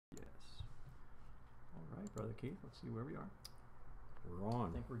Brother Keith. Let's see where we are. We're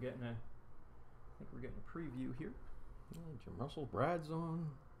on. I think we're getting a preview here. Yeah, Jim Russell, Brad's on.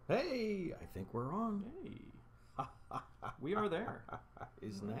 Hey, I think we're on. Hey, we are there.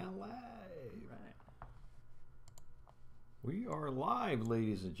 Is now live. Right. We are live,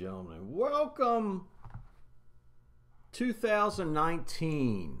 ladies and gentlemen. Welcome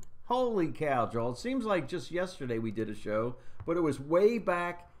 2019. Holy cow, Joel. It seems like just yesterday we did a show, but it was way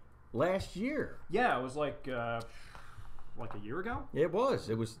back last year. Yeah, it was like a year ago? It was.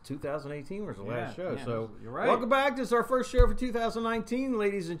 It was 2018 was the last show. Yeah, so you're right. Welcome back. This is our first show for 2019,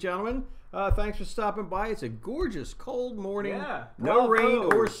 ladies and gentlemen. Thanks for stopping by. It's a gorgeous cold morning. Yeah. No rain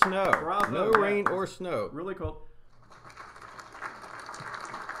or snow. Bravo. No rain or snow. Really cold.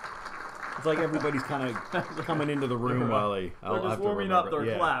 It's like everybody's kind of coming into the room while they're just warming up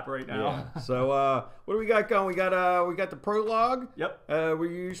their clap right now. Yeah. So what do we got going? We got the prologue. Yep. We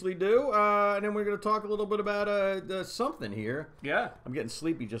usually do, and then we're going to talk a little bit about something here. Yeah. I'm getting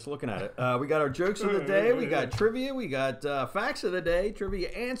sleepy just looking at it. We got our jokes of the day. We got trivia. We got facts of the day, trivia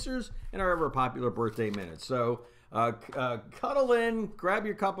answers, and our ever popular birthday minutes. So cuddle in, grab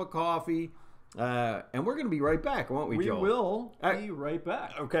your cup of coffee. And we're going to be right back, won't we, Joel? We will be right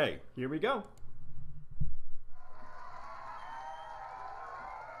back. Okay. Here we go.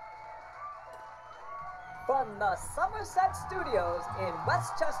 From the Somerset Studios in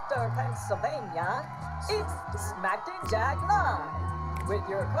Westchester, Pennsylvania, it's Smacked and Jag Live with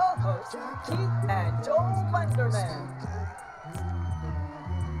your co-hosts Keith and Joel Wenderman.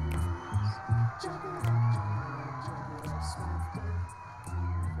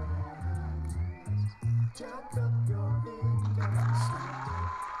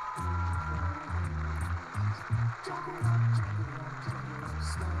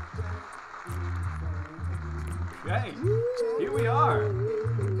 Hey, here we are.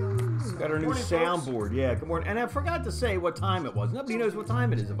 Got our new soundboard. Yeah, good morning. And I forgot to say what time it was. Nobody knows what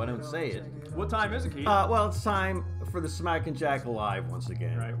time it is if I don't say it. What time is it, Keith? Well, it's time for the Smack and Jack Live once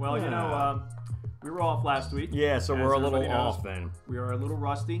again. Right. Well, you know, we were off last week. Yeah, so we're a little knows, off then. We are a little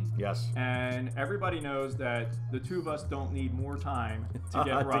rusty. Yes. And everybody knows that the two of us don't need more time to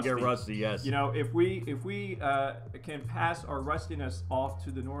get rusty. To get rusty, yes. You know, if we can pass our rustiness off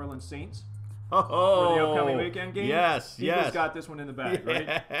to the New Orleans Saints for the upcoming weekend game. Yes, Eagles got this one in the bag,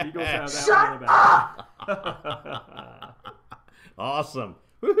 right? Eagles have that one in the bag. Awesome.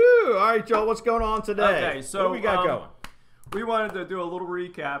 Woohoo! All right, Joel, what's going on today? Okay, so what do we got going? We wanted to do a little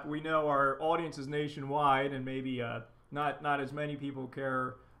recap. We know our audience is nationwide, and maybe not as many people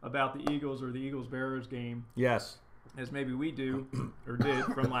care about the Eagles or the Eagles-Bears game. Yes. As maybe we do or did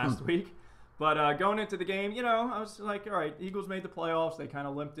from last week. But going into the game, you know, I was like, all right, Eagles made the playoffs. They kind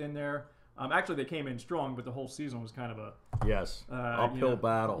of limped in there. Actually, they came in strong, but the whole season was kind of a uphill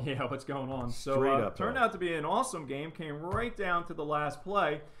battle. Yeah, what's going on? Straight up. Turned out to be an awesome game. Came right down to the last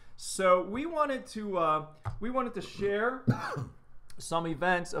play. So we wanted to share some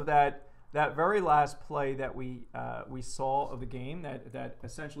events of that very last play that we saw of the game that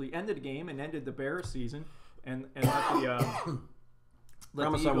essentially ended the game and ended the Bears season and let the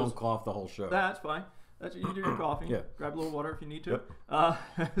Promise I won't cough the whole show. That's fine. You do your coffee. Yeah. Grab a little water if you need to.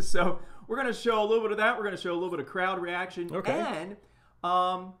 Yep. So we're going to show a little bit of that. We're going to show a little bit of crowd reaction. Okay. And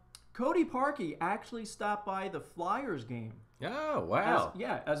Cody Parkey actually stopped by the Flyers game. Oh, wow.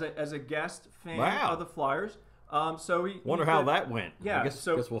 As a guest fan Wow. of the Flyers. So he Wonder how that went. Yeah. I guess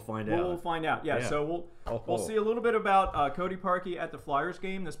we'll find out. We'll find out. Yeah. Yeah. So we'll see a little bit about Cody Parkey at the Flyers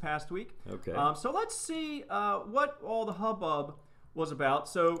game this past week. Okay. So let's see what all the hubbub was about.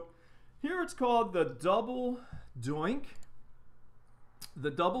 So here it's called the double doink. The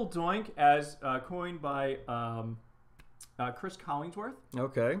double doink, as coined by Chris Collingsworth.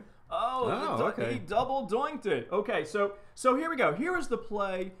 Okay. He double doinked it. Okay, so here we go. Here is the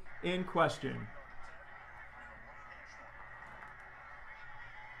play in question.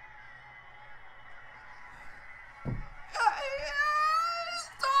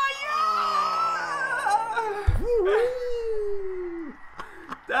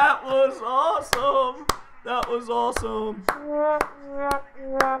 That was awesome. That was awesome.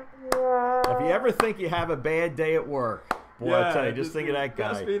 If you ever think you have a bad day at work, boy, I tell you, just think of that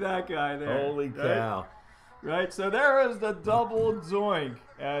guy. Just be that guy there. Holy cow. Right, so there is the double doink,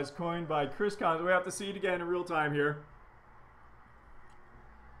 as coined by Chris Collins. We have to see it again in real time here.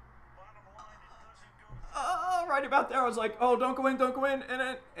 Right about there, I was like, "Oh, don't go in!"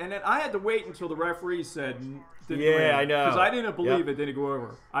 And then I had to wait until the referee said, "Didn't go in," I know, because I didn't believe it didn't go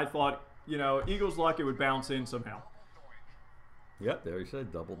over. I thought, you know, Eagles luck it would bounce in somehow. Yep, there he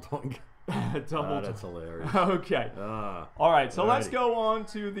said double dunk. Double. That's hilarious. Okay. All right, so let's go on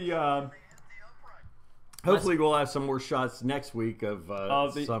to the Hopefully, we'll have some more shots next week of some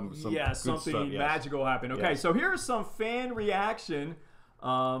yeah, good something stuff, yes. magical happen. Okay, Yes. so here's some fan reaction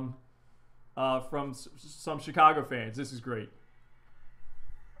from some Chicago fans. This is great.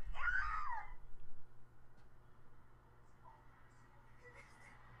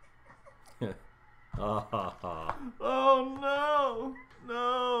 Oh no!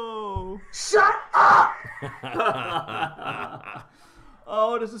 No! Shut up!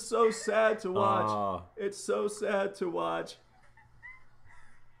 Oh, this is so sad to watch. It's so sad to watch.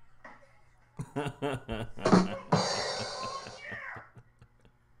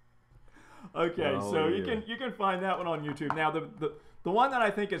 Okay, so yeah. you can find that one on YouTube. Now the one that I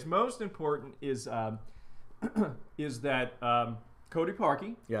think is most important is is that Cody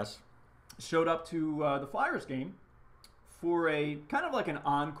Parkey Yes. showed up to the Flyers game for a kind of like an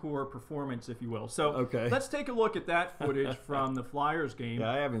encore performance, if you will. So Okay. let's take a look at that footage from the Flyers game.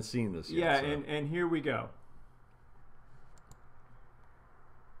 Yeah, I haven't seen this yet. Yeah, so. and here we go.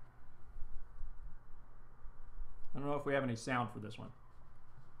 I don't know if we have any sound for this one.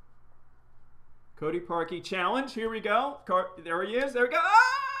 Cody Parkey challenge. Here we go. There he is. There we go.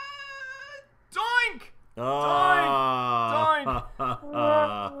 Ah! Doink!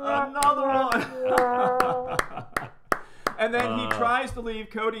 Another one. And then he tries to leave.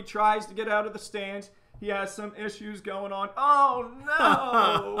 Cody tries to get out of the stands. He has some issues going on. Oh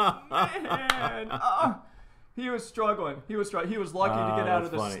no, man! Oh, he was struggling. He was lucky to get out of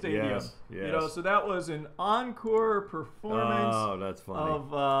the funny. stadium. Yes, yes. You know, so that was an encore performance. Oh, that's funny.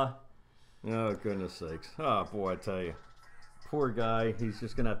 Of Oh, goodness sakes. Oh, boy, I tell you. Poor guy. He's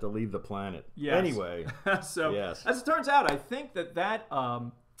just going to have to leave the planet. yes. Anyway. So yes. as it turns out, I think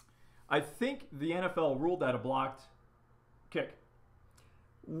I think the NFL ruled that a blocked kick.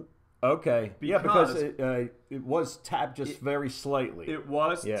 Okay. Because it was tapped just very slightly. It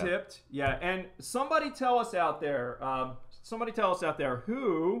was tipped. Yeah. And somebody tell us out there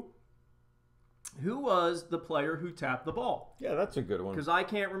who was the player who tapped the ball? Yeah, that's a good one. Because I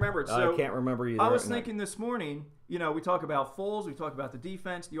can't remember it. So I can't remember either. I was thinking this morning, you know, we talk about Foles, we talk about the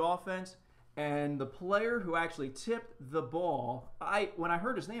defense, the offense, and the player who actually tipped the ball, when I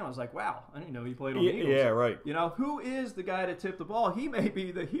heard his name, I was like, wow, I didn't know he played on the Eagles. Yeah, right. You know, who is the guy that tipped the ball? He may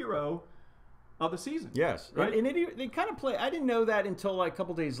be the hero of the season. Yes. Right? And they kind of play. I didn't know that until like a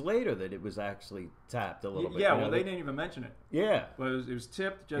couple days later that it was actually tapped a little bit. Yeah, You know, well, they didn't even mention it. Yeah. But it was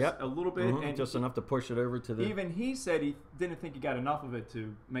tipped just a little bit. Mhm, And just enough to push it over to the... even he said he didn't think he got enough of it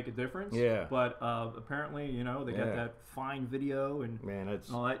to make a difference. Yeah. But apparently, you know, they got that fine video and Man, that's...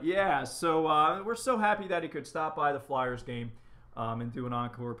 all that. Yeah, so we're so happy that he could stop by the Flyers game and do an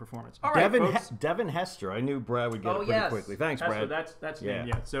encore performance. All right, folks. Devin Hester. I knew Brad would get it pretty quickly. Thanks, Hester, Brad. That's him,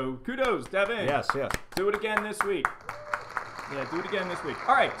 yeah. So kudos, Devin. Yes, yes. Do it again this week. Yeah, do it again this week.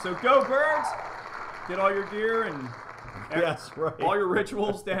 All right, so go Birds. Get all your gear and Yes, right. all your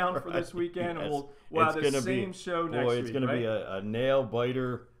rituals down for this weekend, and we'll have the same show next week. It's going to be a nail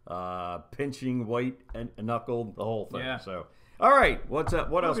biter, pinching white and knuckle, the whole thing. Yeah. So, all right, what's up?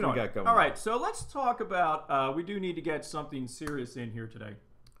 What else we Moving on. got going? All right, so let's talk about. We do need to get something serious in here today.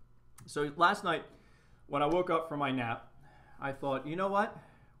 So last night, when I woke up from my nap, I thought, you know what?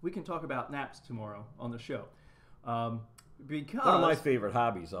 We can talk about naps tomorrow on the show. Because one of my favorite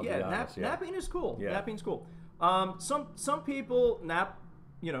hobbies, I'll be honest. Napping is cool. Yeah. Napping's cool. Some people nap,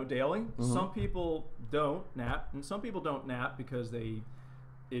 you know, daily. Mm-hmm. Some people don't nap, and some people don't nap because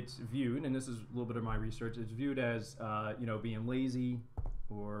it's viewed, and this is a little bit of my research. It's viewed as you know, being lazy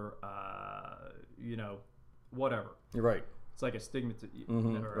or you know, whatever. You're right. It's like a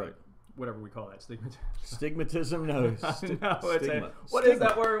stigmatism, right. Whatever we call that, stigmatism. Stigmatism? No. No, it's stigma. What is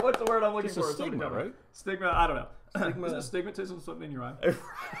that word? What's the word I'm looking Just for? a stigma, right? Stigma. I don't know. Stigma. Is stigmatism something in your eye?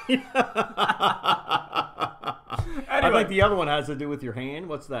 I think the other one has to do with your hand.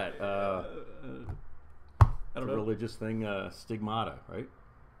 What's that? I don't know. Religious thing, stigmata, right?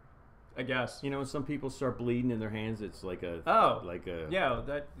 I guess. You know, when some people start bleeding in their hands, it's like a yeah,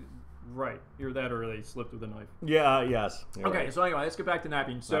 that right. Either that or they slipped with a knife. Yeah, yes. Okay, so anyway, let's get back to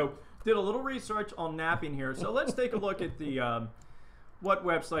napping. So did a little research on napping here. So let's take a look at the what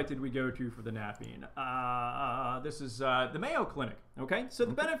website did we go to for the napping? This is the Mayo Clinic. Okay, so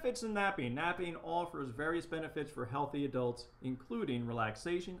the benefits of napping. Napping offers various benefits for healthy adults, including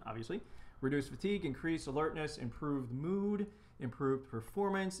relaxation, obviously, reduced fatigue, increased alertness, improved mood, improved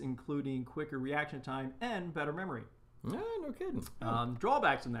performance, including quicker reaction time and better memory. Yeah, no kidding.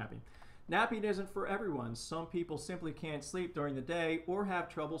 Drawbacks of napping. Napping isn't for everyone. Some people simply can't sleep during the day or have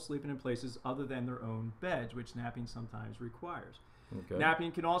trouble sleeping in places other than their own beds, which napping sometimes requires. Okay.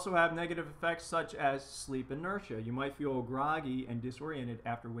 Napping can also have negative effects such as sleep inertia. You might feel groggy and disoriented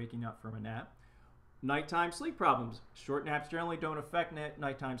after waking up from a nap. Nighttime sleep problems. Short naps generally don't affect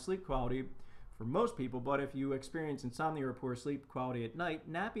nighttime sleep quality for most people, but if you experience insomnia or poor sleep quality at night,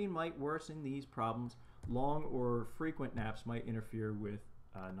 napping might worsen these problems. Long or frequent naps might interfere with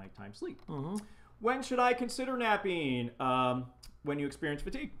nighttime sleep. When should I consider napping? When you experience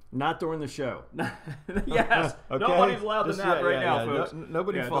fatigue. Not during the show. Yes. Okay? Nobody's allowed to nap now, folks.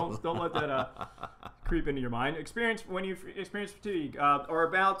 Nobody falls. Don't let that creep into your mind. When you experience fatigue or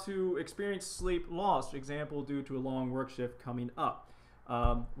about to experience sleep loss, example, due to a long work shift coming up.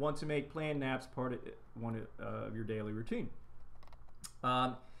 Want to make planned naps part of your daily routine.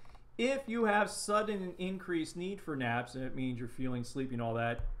 If you have sudden and increased need for naps, and it means you're feeling sleepy and all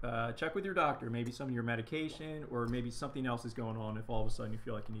that, check with your doctor. Maybe some of your medication, or maybe something else is going on if all of a sudden you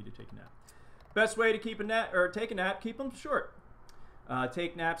feel like you need to take a nap. Best way to keep a nap or take a nap, keep them short.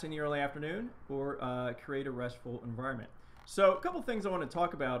 Take naps in the early afternoon, or create a restful environment. So a couple things I want to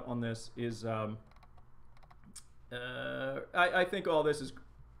talk about on this is I think all this is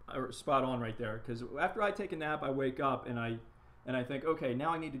spot on right there, because after I take a nap, I wake up and I think, okay, now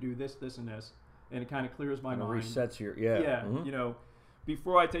I need to do this, this, and this, and it kind of clears my mind. Resets your You know,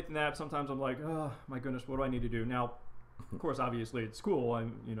 before I take the nap, sometimes I'm like, oh my goodness, what do I need to do now? Of course, obviously, at school,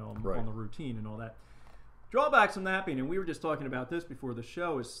 I'm on the routine and all that. Drawbacks of napping, and we were just talking about this before the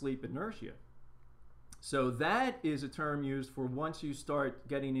show, is sleep inertia. So that is a term used for once you start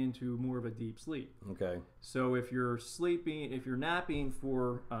getting into more of a deep sleep. Okay. So if you're napping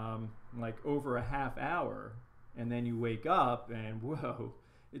for like over a half hour, and then you wake up and whoa,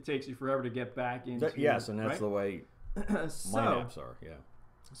 it takes you forever to get back into. Yes, and that's right? the way my naps are. Yeah.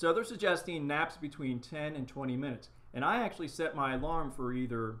 So they're suggesting naps between 10 and 20 minutes. And I actually set my alarm for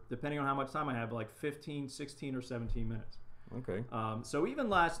either, depending on how much time I have, like 15, 16, or 17 minutes. Okay. So even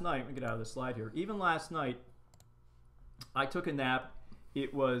last night, let me get out of the slide here. Even last night, I took a nap.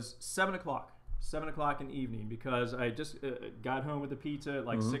 It was 7 o'clock in the evening, because I just got home with the pizza at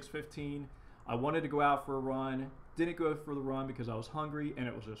like 6:15. I wanted to go out for a run. Didn't go for the run because I was hungry, and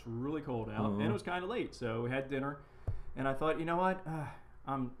it was just really cold out, and it was kind of late. So we had dinner, and I thought, you know what?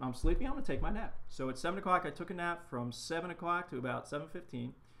 I'm sleepy. I'm gonna take my nap. So at 7 o'clock, I took a nap from 7 o'clock to about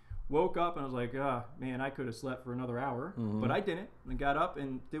 7:15. Woke up and I was like, man, I could have slept for another hour, but I didn't. And got up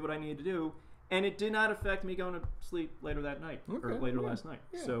and did what I needed to do, and it did not affect me going to sleep later that night or later last night.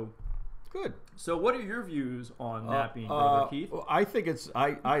 Yeah. So. Good. So what are your views on napping, Brother Keith? I think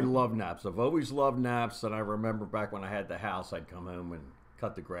I love naps. I've always loved naps, and I remember back when I had the house, I'd come home and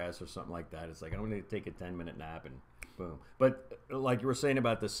cut the grass or something like that. It's like, I'm going to take a 10-minute nap, and boom. But like you were saying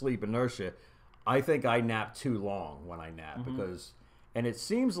about the sleep inertia, I think I nap too long when I nap, because, and it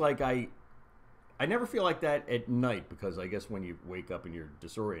seems like I never feel like that at night, because I guess when you wake up and you're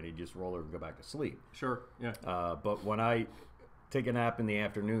disoriented, you just roll over and go back to sleep. Sure, yeah. But when I take a nap in the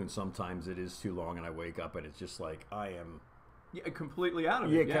afternoon, sometimes it is too long, and I wake up and it's just like I am completely out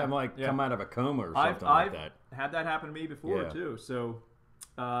of it. Yeah, come out of a coma or something like that. I've had that happen to me before too. So,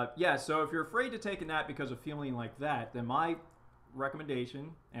 so if you're afraid to take a nap because of feeling like that, then my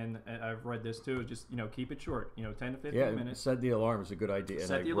recommendation, and I've read this too, is just keep it short. 10 to 15 minutes. Set the alarm is a good idea.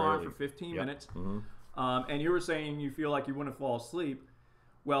 Set the alarm for 15 minutes. And you were saying you feel like you wouldn't fall asleep.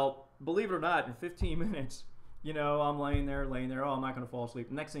 Well, believe it or not, in 15 minutes. I'm laying there. Oh, I'm not going to fall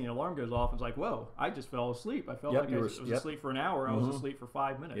asleep. Next thing, the alarm goes off. It's like, whoa, I just fell asleep. I felt like I was asleep for an hour. I was asleep for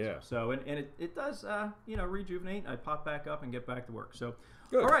 5 minutes. Yeah. So, and it does, rejuvenate. I pop back up and get back to work. So,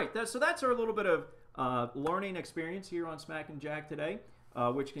 good. All right. So that's our little bit of learning experience here on Smack and Jack today,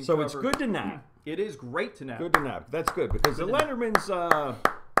 which can cover. It's good to nap. It is great to nap. Good to nap. That's good, because the Lettermans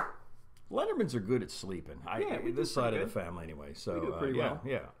are good at sleeping. This side of the family anyway. So we do pretty well.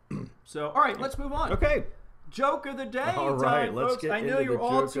 Yeah. So, all right, let's move on. Okay. Joke of the day. All right, time, let's folks. get I know into you're the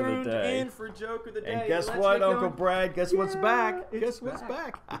all joke of the tuned day. in for Joke of the Day. And guess Let's what, get Uncle going. Brad? Guess what's back? It's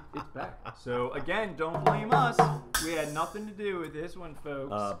back? It's back. So, again, don't blame us. We had nothing to do with this one,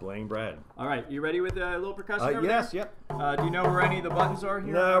 folks. Blame Brad. All right, you ready with a little percussion over yes, there? yep. Do you know where any of the buttons are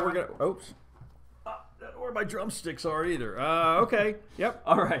here? No, we're going to... Oops. Not where my drumsticks are either. Okay, yep.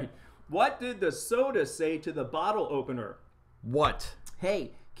 All right. What did the soda say to the bottle opener? What?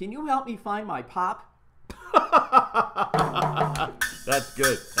 Hey, can you help me find my pop? That's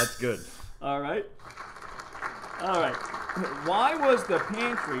good. That's good. All right. Why was the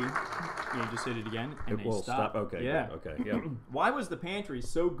pantry... Yeah, you just hit it again, and it will stop. Okay. Yeah. Good. Okay. Yeah. Why was the pantry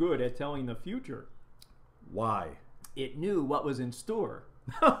so good at telling the future? Why? It knew what was in store.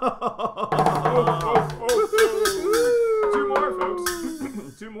 2 more,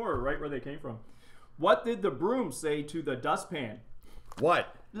 folks. 2 more, right where they came from. What did the broom say to the dustpan?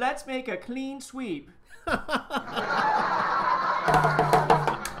 What? Let's make a clean sweep.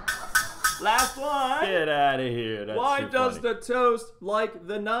 Last one. Get out of here. That's Why too does funny. the toast like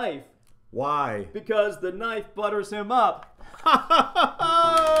the knife? Why? Because the knife butters him up.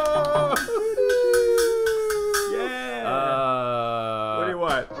 Yeah. What do you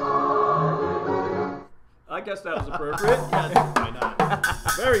want? I guess that was appropriate. Yes, why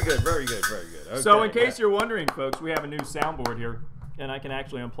not? Very good, very good, very good. Okay, So in case you're wondering, folks, we have a new soundboard here, and I can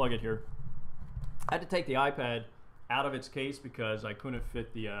actually unplug it here. I had to take the iPad out of its case because I couldn't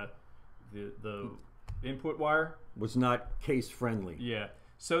fit the input wire. was not case friendly. Yeah.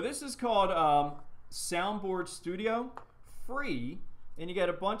 So this is called Soundboard Studio, free, and you get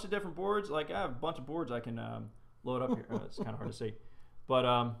a bunch of different boards. Like I have a bunch of boards I can load up here. It's kind of hard to see, but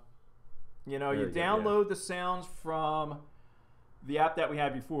you know, you download the sounds from the app that we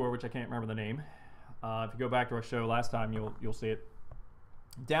had before, which I can't remember the name. If you go back to our show last time, you'll see it.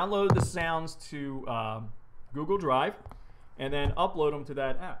 Download the sounds to Google Drive, and then upload them to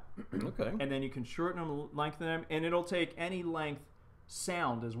that app. Okay. And then you can shorten them, lengthen them, and it'll take any length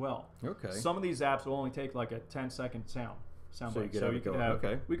sound as well. Okay. Some of these apps will only take like a 10-second sound So you bite. could have it go- have,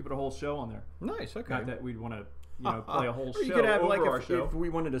 okay. we could put a whole show on there. Nice. Okay. Not that we'd want to, play a whole Or show you could have over like our show. if we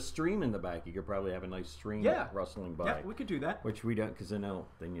wanted a stream in the back, you could probably have a nice stream rustling by. Yeah, we could do that. Which we don't, because then you.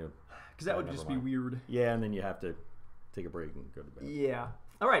 Because that would never just mind. be weird. Yeah, and then you have to take a break and go to bed. Yeah.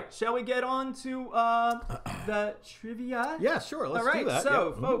 All right. Shall we get on to the trivia? Yeah, sure. Let's All right. do that. So,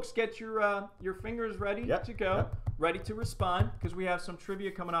 Yep. folks, get your fingers ready to go, ready to respond, because we have some trivia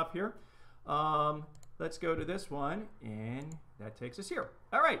coming up here. Let's go to this one, and that takes us here.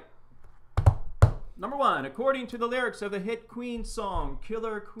 All right. Number one, according to the lyrics of the hit Queen song,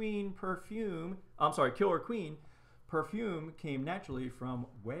 Killer Queen, Perfume came naturally from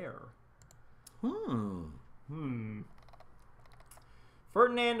where?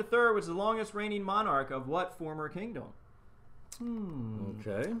 Ferdinand III was the longest reigning monarch of what former kingdom?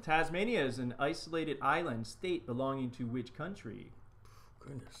 Okay. Tasmania is an isolated island state belonging to which country?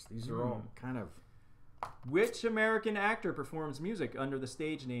 Goodness, these are all kind of. Which American actor performs music under the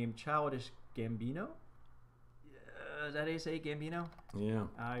stage name Childish Gambino? Is that how you say Gambino? Yeah.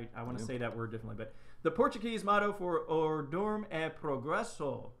 I want to say that word differently, but the Portuguese motto for "O Dorme e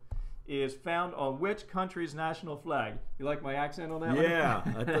Progresso" is found on which country's national flag? You like my accent on that one? Yeah,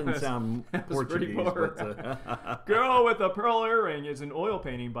 that doesn't sound Portuguese. But, Girl with a Pearl Earring is an oil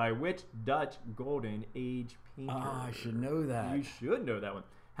painting by which Dutch Golden Age painter? I should know that. You should know that one.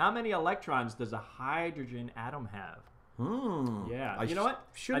 How many electrons does a hydrogen atom have? Yeah. You know what?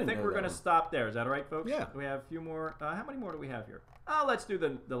 I think we're going to stop there. Is that all right, folks? Yeah. We have a few more. How many more do we have here? Oh, let's do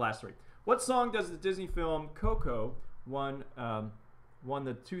the last three. What song does the Disney film Coco won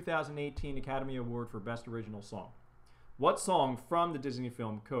the 2018 Academy Award for Best Original Song? What song from the Disney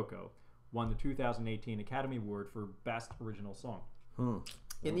film Coco won the 2018 Academy Award for Best Original Song?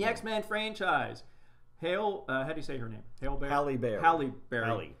 In the X-Men franchise, how do you say her name? Halle Berry. Halle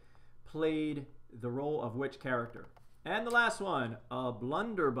Berry played the role of which character? And the last one, a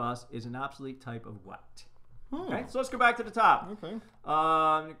blunderbuss is an obsolete type of what? Okay, so let's go back to the top.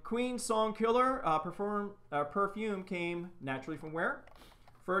 Okay. Queen song Killer Perfume came naturally from where?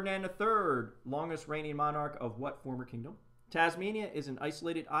 Ferdinand III, longest reigning monarch of what former kingdom? Tasmania is an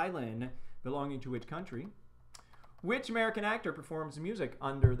isolated island belonging to which country? Which American actor performs music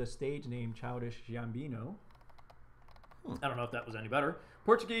under the stage name Childish Gambino? I don't know if that was any better.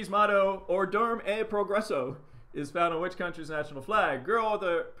 Portuguese motto, "O Dorme e Progresso," is found on which country's national flag? Girl with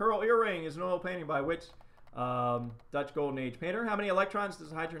a Pearl Earring is an oil painting by which Dutch Golden Age painter? How many electrons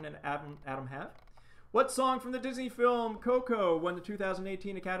does hydrogen atom have? What song from the Disney film Coco won the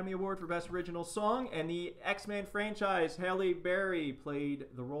 2018 Academy Award for Best Original Song? And the X-Men franchise, Halle Berry played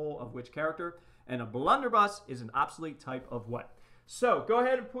the role of which character? And a blunderbuss is an obsolete type of what? So go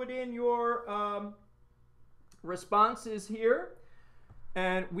ahead and put in your responses here,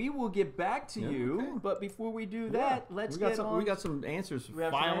 and we will get back to you. Okay. But before we do that, let's get on. We got some answers We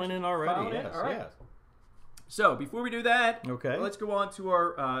have some filing answers in already. filing in? Yes, All right. yes. So before we do that, Okay. let's go on to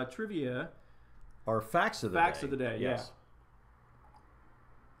our trivia. Our facts of the Facts day. of the day, Yes.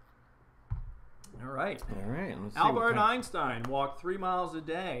 All right. All right. Let's see Albert Einstein walked 3 miles a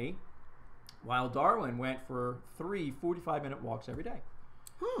day, while Darwin went for 3 45-minute walks every day.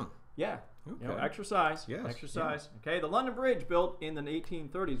 Yeah. You know, Okay. exercise. Yes, Exercise. Okay. The London Bridge, built in the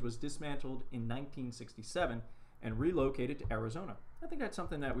 1830s, was dismantled in 1967 and relocated to Arizona. I think that's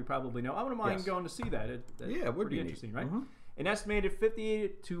something that we probably know. I wouldn't mind Yes. going to see that. That's Yeah, it would pretty be neat. interesting, right? An estimated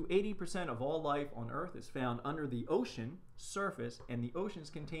 58 to 80% of all life on Earth is found under the ocean surface, and the oceans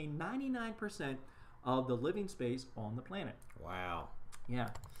contain 99% of the living space on the planet. Wow. Yeah.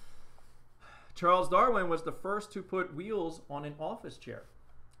 Charles Darwin was the first to put wheels on an office chair.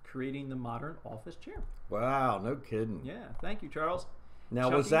 creating the modern office chair. Wow, no kidding. Yeah, thank you, Charles. Now,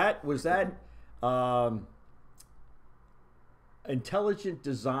 Chucky? was that intelligent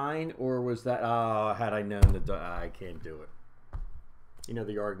design, or was that had I known that I can't do it? You know,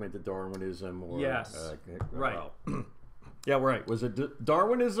 the argument to Darwinism, or yes, right. Well, yeah, right. Was it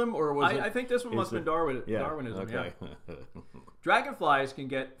Darwinism, or was it? I think this one must have been Darwinism. Okay. Yeah. Dragonflies can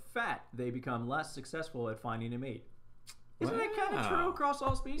get fat. They become less successful at finding a mate. Isn't that kind of true across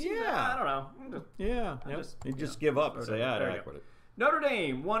all species? Yeah. I don't know. Yeah. You just give up and say, I quit it. Notre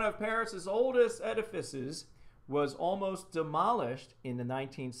Dame, one of Paris's oldest edifices, was almost demolished in the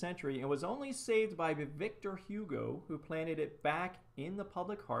 19th century and was only saved by Victor Hugo, who planted it back in the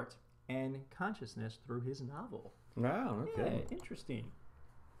public heart and consciousness through his novel. Wow, okay. Yeah, interesting.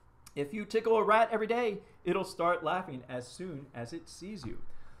 If you tickle a rat every day, it'll start laughing as soon as it sees you.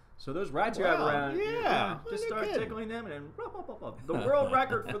 So those rats you have around, just start tickling them, and then the world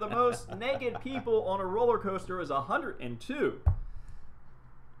record for the most naked people on a roller coaster is 102.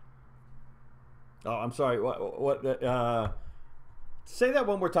 Oh, I'm sorry. What? Say that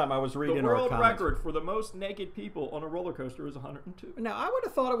one more time. I was reading our comments. The world record for the most naked people on a roller coaster is 102. Now, I would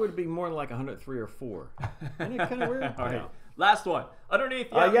have thought it would be more like 103 or 4. Isn't it kind of weird? All right. Last one. Underneath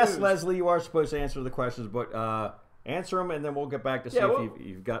the yes, Leslie, you are supposed to answer the questions, but answer them, and then we'll get back to see if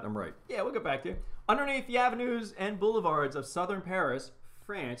you've gotten them right. Yeah, we'll get back to you. Underneath the avenues and boulevards of southern Paris,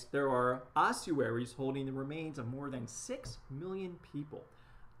 France, there are ossuaries holding the remains of more than 6 million people.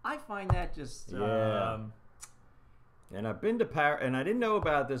 I find that just... and I've been to Paris, and I didn't know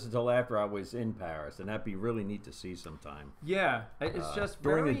about this until after I was in Paris, and that'd be really neat to see sometime. Yeah, it's just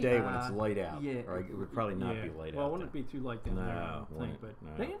during the day when it's light out. Yeah, or it would probably not be light out. Well, it wouldn't be too light down there, I don't think.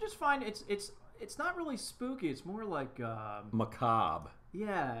 But don't you just find it's not really spooky. It's more like macabre.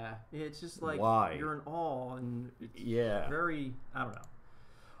 Yeah, it's just like you're in awe, and it's very, I don't know.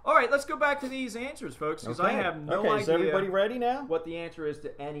 All right, let's go back to these answers, folks, because I have no idea. Is everybody ready now? What the answer is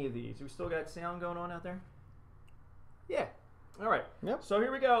to any of these? We still got sound going on out there? Yeah. All right. Yep. So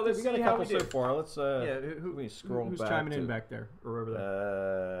here we go. Let's we got see a how couple we do. so far. Let's who's chiming in back there or over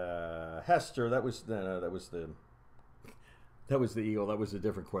there? Hester. That was the eagle. That was a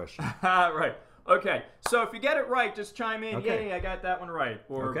different question. Right. Okay. So if you get it right, just chime in. Okay. Yay, I got that one right.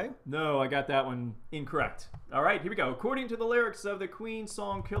 Or no, I got that one incorrect. All right, here we go. According to the lyrics of the Queen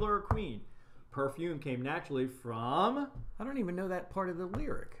song Killer Queen, perfume came naturally from... I don't even know that part of the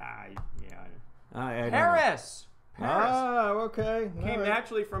lyric. Paris. Oh, okay. Came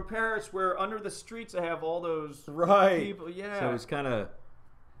naturally from Paris, where under the streets they have all those people. Yeah. So it's kind of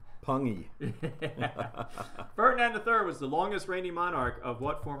pungy. Ferdinand III was the longest reigning monarch of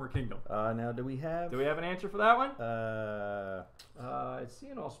what former kingdom? Now, do we have an answer for that one? I see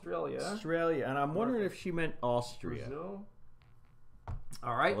in Australia. Australia, and I'm wondering if she meant Austria. Brazil.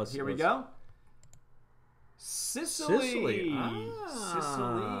 All right, here we go. Sicily. Sicily.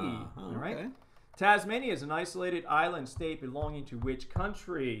 All right. Okay. Tasmania is an isolated island state belonging to which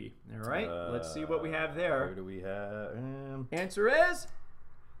country? All right, let's see what we have there. Who do we have? Answer is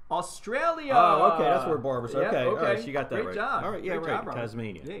Australia. Oh, okay, that's where Barbara's. Yep, okay, all right, she got that right. Great job. All right, yeah, Great right. job,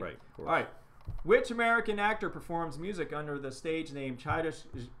 Tasmania, yeah. right. Of course. All right. Which American actor performs music under the stage name Childish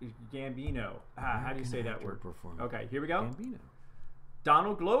Gambino? How do you say that word? Okay, here we go. Gambino.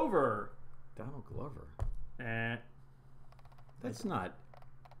 Donald Glover. Donald Glover. That's not.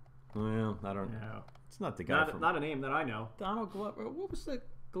 Well, I don't know. It's not the guy not a name that I know. Donald Glover. What was the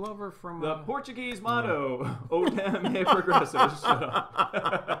Glover from? The Portuguese motto, "O dem e progressos,"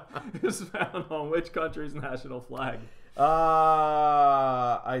 is found on which country's national flag?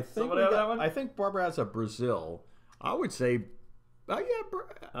 I think Somebody have that one? I think Barbara has a Brazil. I would say, All right,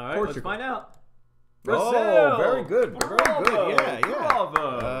 Portugal. let's find out. Brazil. Oh, very good. Bravo. Very good. Yeah.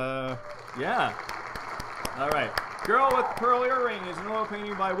 Bravo. Yeah. All right. Girl with Pearl Earring is an oil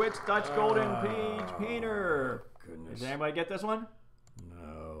painting by which Dutch Golden Page painter? Goodness. Does anybody get this one?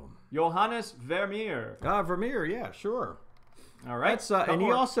 No. Johannes Vermeer. Vermeer, yeah, sure. All right. And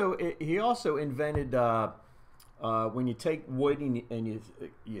he also invented when you take wood and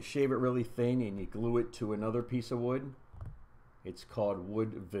you shave it really thin and you glue it to another piece of wood. It's called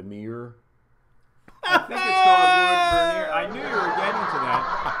wood veneer. I think it's called wood veneer. I knew you were getting to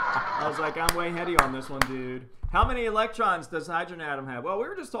that. I was like, I'm way heady on this one, dude. How many electrons does hydrogen atom have? Well, we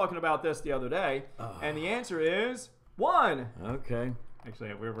were just talking about this the other day, and the answer is 1. Okay.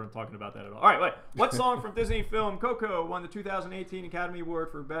 Actually, we weren't talking about that at all. All right, wait. What song from Disney film Coco won the 2018 Academy Award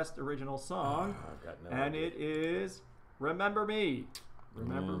for Best Original Song? I've got no and idea. It is Remember Me.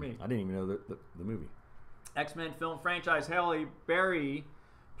 Remember Me. I didn't even know the movie. X-Men film franchise Halle Berry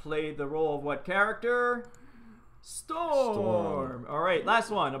played the role of what character? Storm. All right, last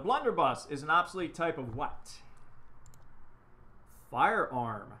one. A blunderbuss is an obsolete type of what?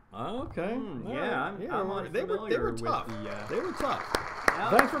 Firearm. Okay. Yeah, I'm unfamiliar they were with tough. the, They were tough. Yeah.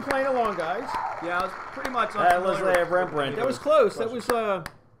 Thanks for playing along, guys. Yeah, I was pretty much unfamiliar Leslie with Rembrandt. That was those close. That questions. was.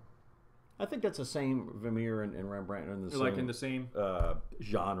 I think that's the same Vermeer and Rembrandt in the same. Like in the same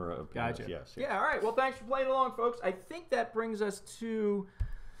genre of Gotcha. Yes. Yeah, all right. Well, thanks for playing along, folks. I think that brings us to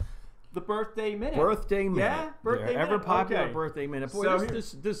the birthday minute. Birthday minute. Yeah, birthday minute. Ever popular Okay. birthday minute. Boy, So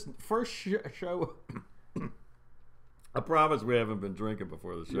this first show. I promise we haven't been drinking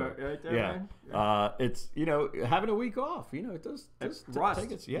before the show. Right there, Yeah. man? It's having a week off. It does Rust.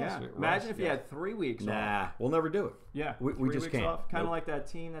 take its yes. Yeah. It Imagine rust, if you yes. had 3 weeks off. Nah, we'll never do it. Yeah. We 3 just weeks can't. off. Kind of Nope. like that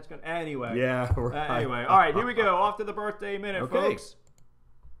team that's going to. Anyway. Yeah. Right. Anyway. All right. Here we go. Off to the birthday minute, Okay. folks.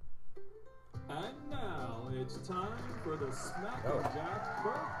 And now it's time for the Smack and Jack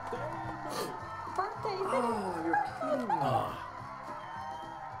birthday minute. Birthday minute. Oh, you're kidding me.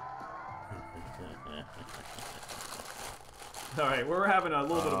 All right, we're having a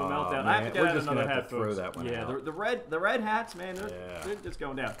little bit of a meltdown. I have to man. get We're out just another gonna have hat, to throw folks. that one yeah, out. the red hats, man, Yeah. they're just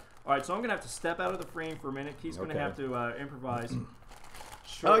going down. All right, so I'm gonna have to step out of the frame for a minute. Keith's gonna Okay. have to improvise. Oh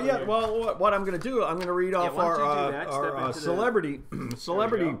shortly yeah. here. Well, what I'm going to do? I'm going to read off why don't you do that? our Step into the-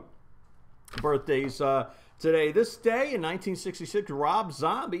 celebrity go. birthdays today. This day in 1966, Rob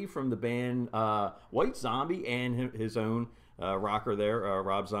Zombie from the band White Zombie and his own rocker there,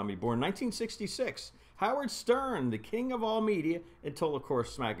 Rob Zombie, born 1966. Howard Stern, the king of all media, until of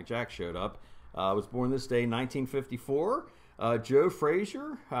course Smack and Jack showed up, was born this day in 1954. Joe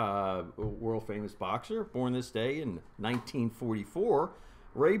Frazier, world famous boxer, born this day in 1944.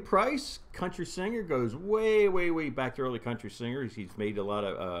 Ray Price, country singer, goes way, way, way back to early country singers. He's made a lot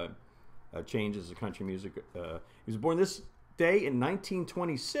of changes to country music. He was born this day in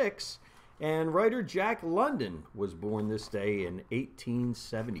 1926. And writer Jack London was born this day in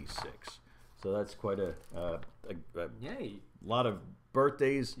 1876. So that's quite a Yay. lot of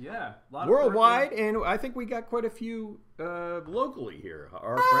birthdays Yeah. A lot of worldwide, birthday- and I think we got quite a few locally here.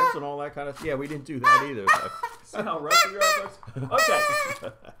 Our friends and all that kind of. Yeah, we didn't do that either. See how rusty you are, folks?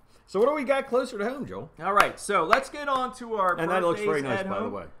 Okay. So what do we got closer to home, Joel? All right, so let's get on to our And that looks very birthdays nice, at by the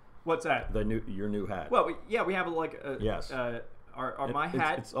home. way. What's that? Your new hat. Well, we have like a, Yes. my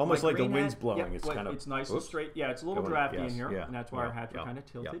hat. It's almost my like the green wind's hat, blowing. yeah, It's like, kind of. it's nice and Oops. straight. Yeah, it's a little Going- drafty yes, in here, yeah, and that's why our yeah, hats yeah, are kind of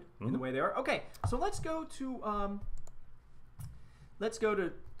tilted yeah. in the way they are. Okay, so let's go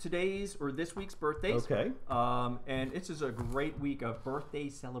to today's or this week's birthdays. Okay. And this is a great week of birthday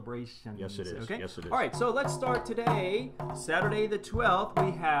celebrations. Yes, it is. Okay? Yes, it is. All right, so let's start today. Saturday the 12th,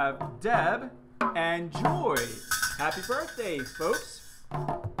 we have Deb and Joy. Happy birthdays, folks.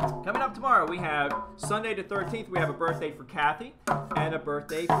 Coming up tomorrow, we have Sunday the 13th, we have a birthday for Kathy and a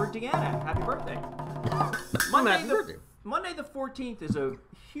birthday for Deanna. Happy birthday. Happy birthday. Monday the 14th is a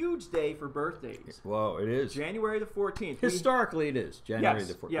huge day for birthdays. Whoa, it is. January the 14th. Historically, it is January Yes,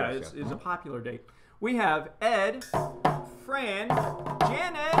 the 14th. yeah, it's a popular date. We have Ed, Fran,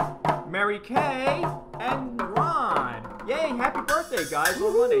 Janet, Mary Kay, and Ron. Yay, happy birthday, guys,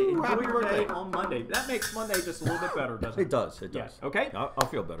 on Monday. Enjoy happy your birthday. day on Monday. That makes Monday just a little bit better, doesn't It it? does. It Yeah, does. okay. I'll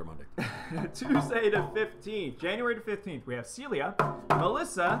feel better Monday. Tuesday the 15th, January the 15th, we have Celia,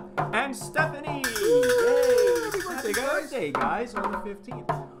 Melissa, and Stephanie. Yay! Happy birthday, guys, on the 15th.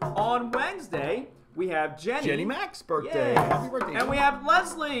 On Wednesday, we have Jenny Mac's birthday. Yay. Happy birthday. And we have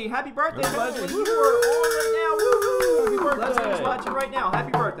Leslie. Happy birthday, Okay. Leslie. Woo. You are on right now. Woo-hoo. Happy birthday. Leslie's watching right now.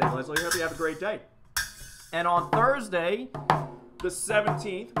 Happy birthday, Leslie. Hope you have a great day. And on Thursday, the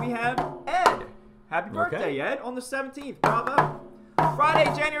 17th, we have Ed. Happy birthday, Ed, on the 17th. Bravo. Friday,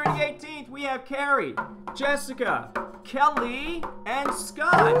 January the 18th, we have Carrie, Jessica, Kelly, and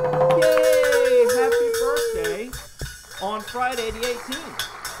Scott. Yay! Happy birthday on Friday the 18th.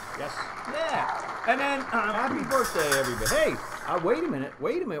 Yes. Yeah. And then, Happy birthday, everybody. Hey, wait a minute.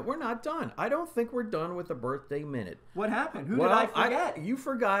 We're not done. I don't think we're done with the birthday minute. what happened? Who did I forget? You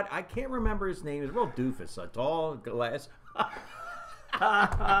forgot. I can't remember his name. He's a real doofus. A tall glass.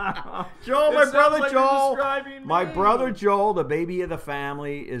 Joel, my It sounds brother like you're Joel. describing My me. brother Joel, the baby of the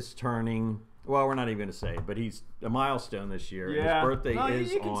family, is turning. Well, we're not even going to say it, but he's a milestone this year. Yeah. His birthday No,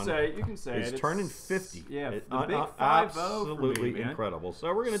 is you can on. say it. You can say it. He's It's turning 50. Yeah, It- the big 5-0 absolutely for me, man. incredible.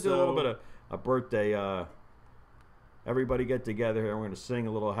 So we're going to do a little bit of a birthday. Everybody get together here. We're going to sing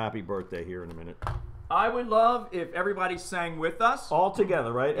a little happy birthday here in a minute. I would love if everybody sang with us. All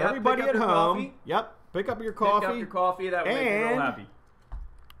together, right? Yep, Everybody pick up at your home. coffee. Yep. Pick up your Pick coffee. up your coffee. That would make me real And- happy.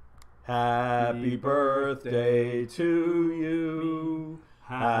 Happy birthday to you.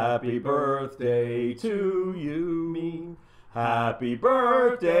 Happy birthday to you. Happy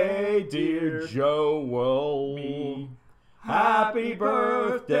birthday, dear Joel. Me. Happy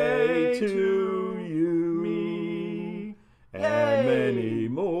birthday to you. Me. And Yay. many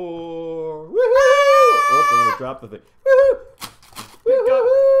more. Woohoo! Oops, I'm going to drop the thing.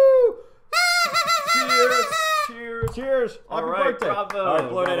 Woohoo! Cheers. Cheers. Cheers. Happy All right, birthday. bravo. All right,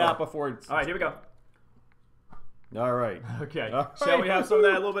 blow that Bravo. out before it's... All right, here we go. All right. Okay. All Shall we right. have some of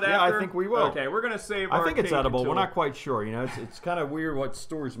that a little bit Yeah, after? I think we will. Okay, we're going to save our I think it's cake edible. We're until- not quite sure. You know, it's kind of weird what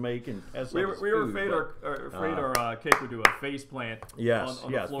stores make and as We were afraid our cake would do a face plant. Yes,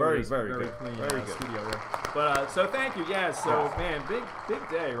 on yes, the floor. very, It's very very good. clean Very good. studio here. But so thank you. Yeah. So man, big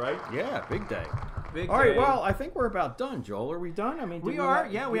day, right? Yeah, big day. Big All right, day. well, I think we're about done, Joel. Are we done? I mean, we are.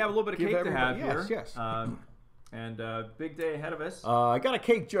 Yeah, we have a little bit of give cake to have everybody- here. Yes, And big day ahead of us. I got a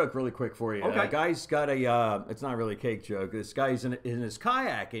cake joke really quick for you. Okay. Guy's got a, it's not really a cake joke. This guy's in his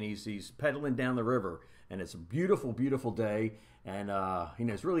kayak, and he's pedaling down the river, and it's a beautiful, beautiful day, and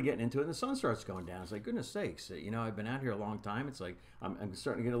he's really getting into it, and the sun starts going down. It's like, goodness sakes, you know, I've been out here a long time. It's like, I'm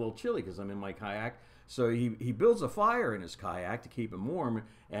starting to get a little chilly because I'm in my kayak. So he builds a fire in his kayak to keep him warm,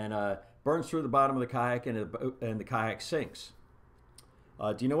 and burns through the bottom of the kayak, and the kayak sinks.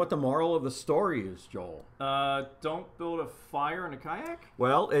 Do you know what the moral of the story is, Joel? Don't build a fire in a kayak.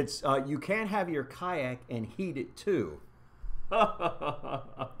 Well, it's you can't have your kayak and heat it too.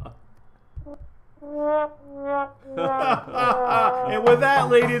 And with that,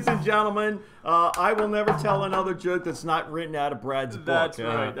 ladies and gentlemen, I will never tell another joke that's not written out of Brad's book. That's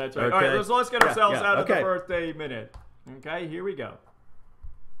right. That's right. Okay? All right, let's get ourselves out of the okay. birthday minute. Okay, here we go.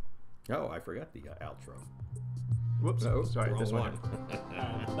 Oh, I forgot the outro. Whoops. Oh, Sorry, wrong this one.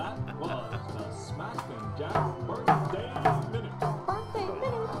 And that was the Smack and Jack Birthday Minute.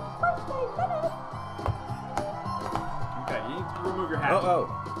 Okay, you need to remove your hat.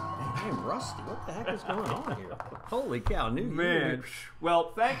 I'm rusty. What the heck is going on here? Holy cow! New Man, year.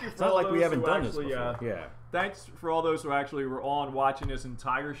 well, thank you for It's not all like those we haven't who done this actually, before. Yeah. Thanks for all those who actually were on watching this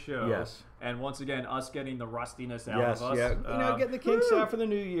entire show. Yes. And once again, us getting the rustiness out Yes, of us. yeah. You know, getting the kinks out for the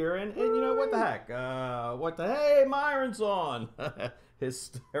new year, and you know what the heck? Hey, Myron's on.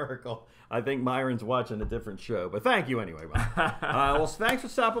 Hysterical. I think Myron's watching a different show, but thank you anyway. Well, thanks for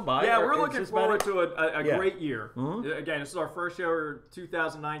stopping by. Yeah, we're It's looking just forward about to a Yeah. great year. Mhm. Again, this is our first show of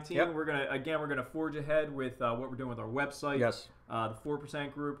 2019. Yep. We're gonna forge ahead with what we're doing with our website. Yes. The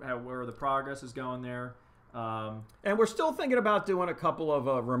 4% group, where the progress is going there. And we're still thinking about doing a couple of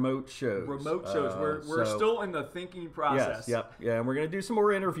remote shows. Remote shows. We're so- still in the thinking process. Yes, yep, yeah, and we're gonna do some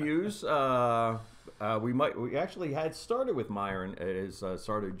more interviews. We actually had started with Myron at his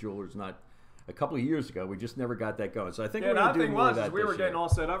Sardo Jewelers not a couple of years ago. We just never got that going. So I think Yeah, we're the gonna do thing more was of that is we were this getting year. all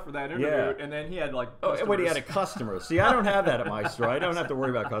set up for that interview, Yeah. and then he had like Oh, when he had a customers. customer. See, I don't have that at my store. I don't have to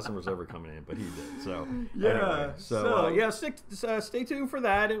worry about customers ever coming in, but he did. So Yeah, anyway, so- yeah, stay tuned for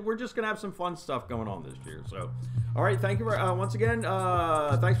that. And we're just gonna have some fun stuff going on this year. So, all right, thank you once again.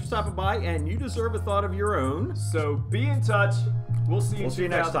 Thanks for stopping by, and you deserve a thought of your own. So be in touch. We'll see you in see you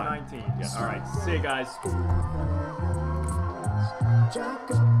next time. 2019. Yeah. All right. See you guys.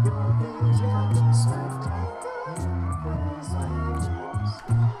 Jack up your heels, got the smack.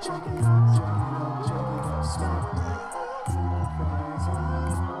 Check it out, smack.